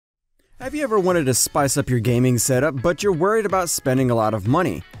Have you ever wanted to spice up your gaming setup, but you're worried about spending a lot of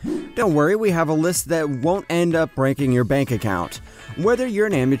money? Don't worry, we have a list that won't end up breaking your bank account. Whether you're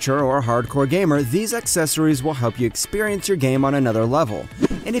an amateur or a hardcore gamer, these accessories will help you experience your game on another level.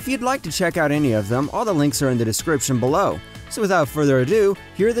 And if you'd like to check out any of them, all the links are in the description below. So without further ado,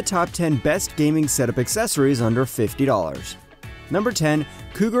 here are the top 10 best gaming setup accessories under $50. Number 10.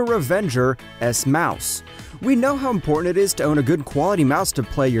 Cougar Revenger S Mouse. We know how important it is to own a good quality mouse to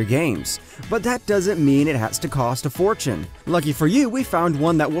play your games, but that doesn't mean it has to cost a fortune. Lucky for you, we found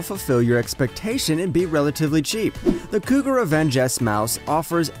one that will fulfill your expectation and be relatively cheap. The Cougar Revenge S mouse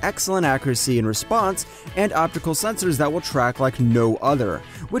offers excellent accuracy and response and optical sensors that will track like no other,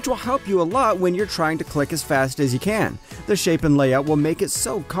 which will help you a lot when you're trying to click as fast as you can. The shape and layout will make it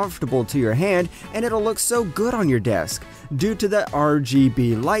so comfortable to your hand, and it'll look so good on your desk due to the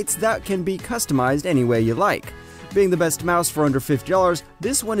RGB lights that can be customized any way you like. Being the best mouse for under $50,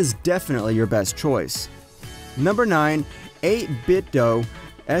 this one is definitely your best choice. Number 9. 8BitDo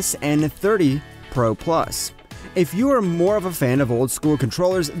SN30 Pro Plus. If you are more of a fan of old school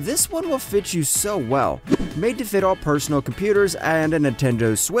controllers, this one will fit you so well. Made to fit all personal computers and a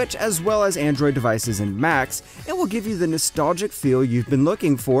Nintendo Switch, as well as Android devices and Macs, it will give you the nostalgic feel you've been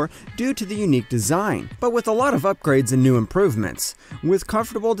looking for due to the unique design, but with a lot of upgrades and new improvements. With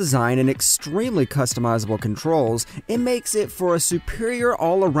comfortable design and extremely customizable controls, it makes it for a superior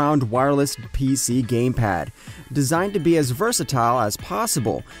all-around wireless PC gamepad. Designed to be as versatile as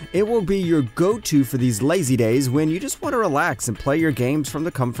possible, it will be your go-to for these lazy days when you just want to relax and play your games from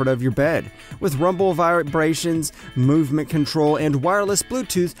the comfort of your bed. With rumble vibrations, movement control, and wireless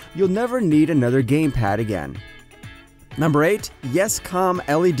Bluetooth, you'll never need another gamepad again. Number 8. Yescom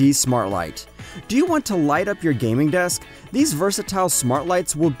LED Smart Light. Do you want to light up your gaming desk? These versatile smart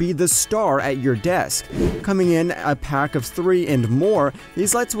lights will be the star at your desk. Coming in a pack of 3 and more,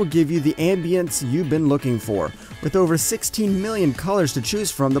 these lights will give you the ambience you've been looking for. With over 16 million colors to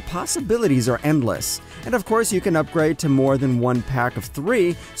choose from, the possibilities are endless. And of course, you can upgrade to more than one pack of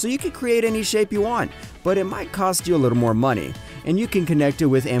 3, so you can create any shape you want, but it might cost you a little more money. And you can connect it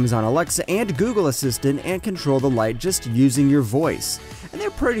with Amazon Alexa and Google Assistant and control the light just using your voice. And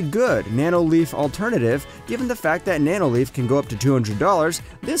they're pretty good Nanoleaf alternative. Given the fact that Nanoleaf can go up to $200,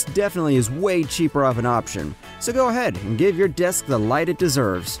 this definitely is way cheaper of an option. So go ahead and give your desk the light it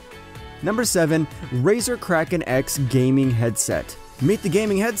deserves. Number 7. Razer Kraken X Gaming Headset. Meet the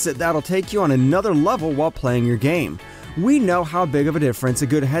gaming headset that'll take you on another level while playing your game. We know how big of a difference a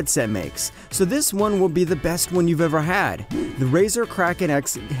good headset makes, so this one will be the best one you've ever had. The Razer Kraken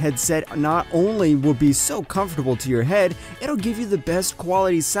X headset not only will be so comfortable to your head, it'll give you the best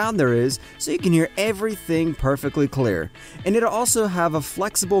quality sound there is so you can hear everything perfectly clear. And it'll also have a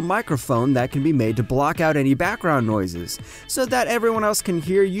flexible microphone that can be made to block out any background noises, so that everyone else can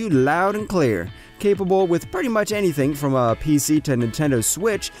hear you loud and clear. Capable with pretty much anything from a PC to a Nintendo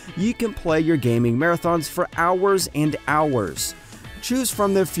Switch, you can play your gaming marathons for hours and hours. Choose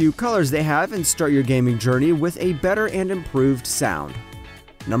from the few colors they have and start your gaming journey with a better and improved sound.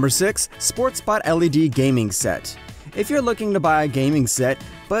 Number 6. SportsBot LED Gaming Set. If you're looking to buy a gaming set,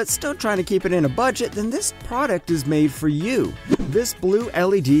 but still trying to keep it in a budget, then this product is made for you. This blue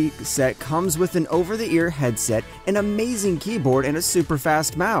LED set comes with an over-the-ear headset, an amazing keyboard, and a super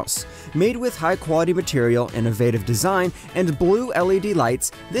fast mouse. Made with high-quality material, innovative design, and blue LED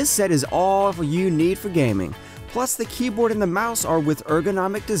lights, this set is all you need for gaming. Plus, the keyboard and the mouse are with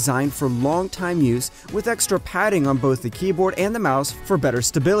ergonomic design for long-time use, with extra padding on both the keyboard and the mouse for better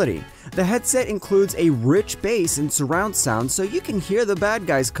stability. The headset includes a rich bass and surround sound so you can hear the bad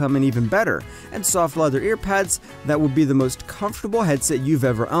guys coming even better, and soft leather ear pads that will be the most comfortable headset you've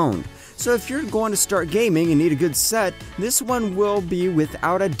ever owned. So if you're going to start gaming and need a good set, this one will be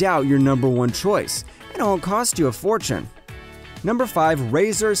without a doubt your number one choice, and it won't cost you a fortune. Number 5.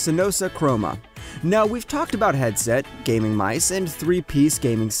 Razer Cynosa Chroma. Now, we've talked about headset, gaming mice, and 3-piece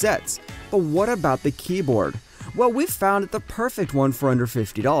gaming sets, but what about the keyboard? Well, we've found the perfect one for under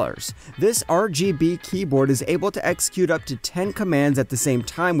 $50. This RGB keyboard is able to execute up to 10 commands at the same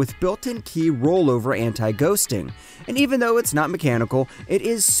time with built-in key rollover anti-ghosting. And even though it's not mechanical, it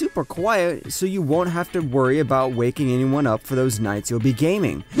is super quiet, so you won't have to worry about waking anyone up for those nights you'll be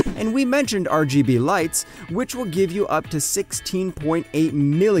gaming. And we mentioned RGB lights, which will give you up to 16.8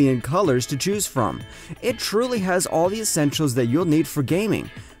 million colors to choose from. It truly has all the essentials that you'll need for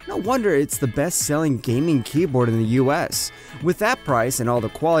gaming. No wonder it's the best-selling gaming keyboard in the US. With that price and all the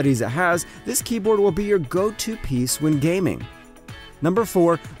qualities it has, this keyboard will be your go-to piece when gaming. Number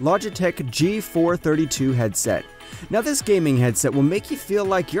 4. Logitech G432 Headset. Now this gaming headset will make you feel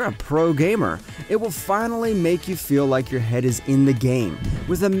like you're a pro gamer. It will finally make you feel like your head is in the game.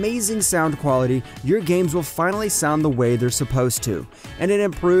 With amazing sound quality, your games will finally sound the way they're supposed to, and an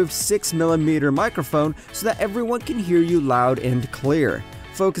improved 6mm microphone so that everyone can hear you loud and clear.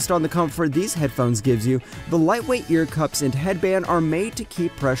 Focused on the comfort these headphones gives you, the lightweight ear cups and headband are made to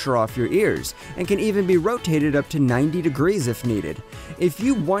keep pressure off your ears, and can even be rotated up to 90 degrees if needed. If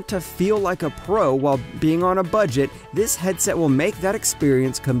you want to feel like a pro while being on a budget, this headset will make that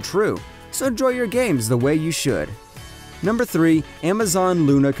experience come true. So enjoy your games the way you should. Number 3. Amazon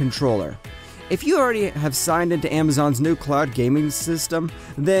Luna Controller. If you already have signed into Amazon's new cloud gaming system,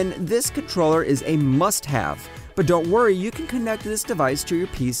 then this controller is a must-have. But don't worry, you can connect this device to your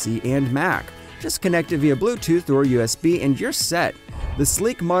PC and Mac. Just connect it via Bluetooth or USB and you're set. The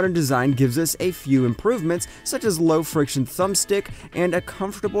sleek modern design gives us a few improvements, such as low friction thumbstick and a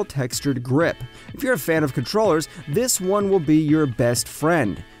comfortable textured grip. If you're a fan of controllers, this one will be your best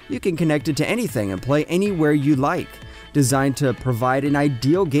friend. You can connect it to anything and play anywhere you like. Designed to provide an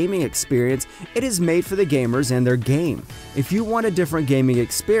ideal gaming experience, it is made for the gamers and their game. If you want a different gaming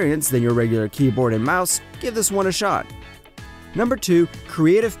experience than your regular keyboard and mouse, give this one a shot. Number 2.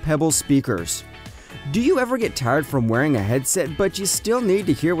 Creative Pebble Speakers. Do you ever get tired from wearing a headset but you still need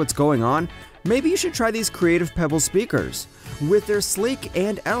to hear what's going on? Maybe you should try these Creative Pebble speakers. With their sleek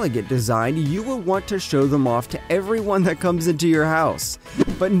and elegant design, you will want to show them off to everyone that comes into your house.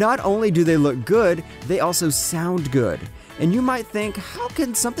 But not only do they look good, they also sound good. And you might think, how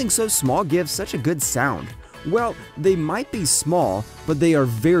can something so small give such a good sound? Well, they might be small, but they are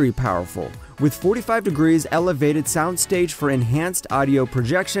very powerful. With 45 degrees elevated soundstage for enhanced audio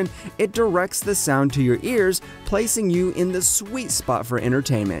projection, it directs the sound to your ears, placing you in the sweet spot for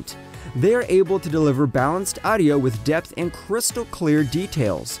entertainment. They are able to deliver balanced audio with depth and crystal clear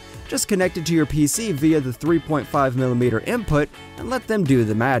details. Just connect it to your PC via the 3.5mm input and let them do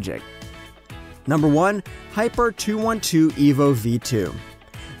the magic. Number 1. Hyper 212 Evo V2.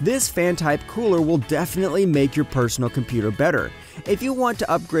 This fan-type cooler will definitely make your personal computer better. If you want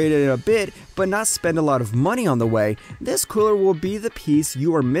to upgrade it a bit, but not spend a lot of money on the way, this cooler will be the piece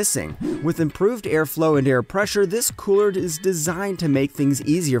you are missing. With improved airflow and air pressure, this cooler is designed to make things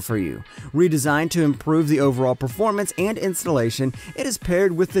easier for you. Redesigned to improve the overall performance and installation, it is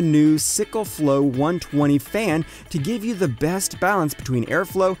paired with the new Sickle Flow 120 fan to give you the best balance between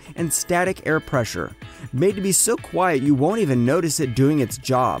airflow and static air pressure. Made to be so quiet you won't even notice it doing its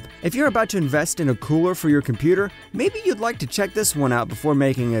job. If you're about to invest in a cooler for your computer, maybe you'd like to check this one out before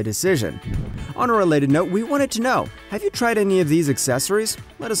making a decision. On a related note, we wanted to know, have you tried any of these accessories?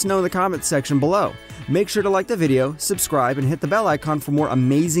 Let us know in the comments section below. Make sure to like the video, subscribe, and hit the bell icon for more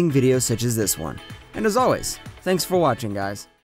amazing videos such as this one. And as always, thanks for watching, guys.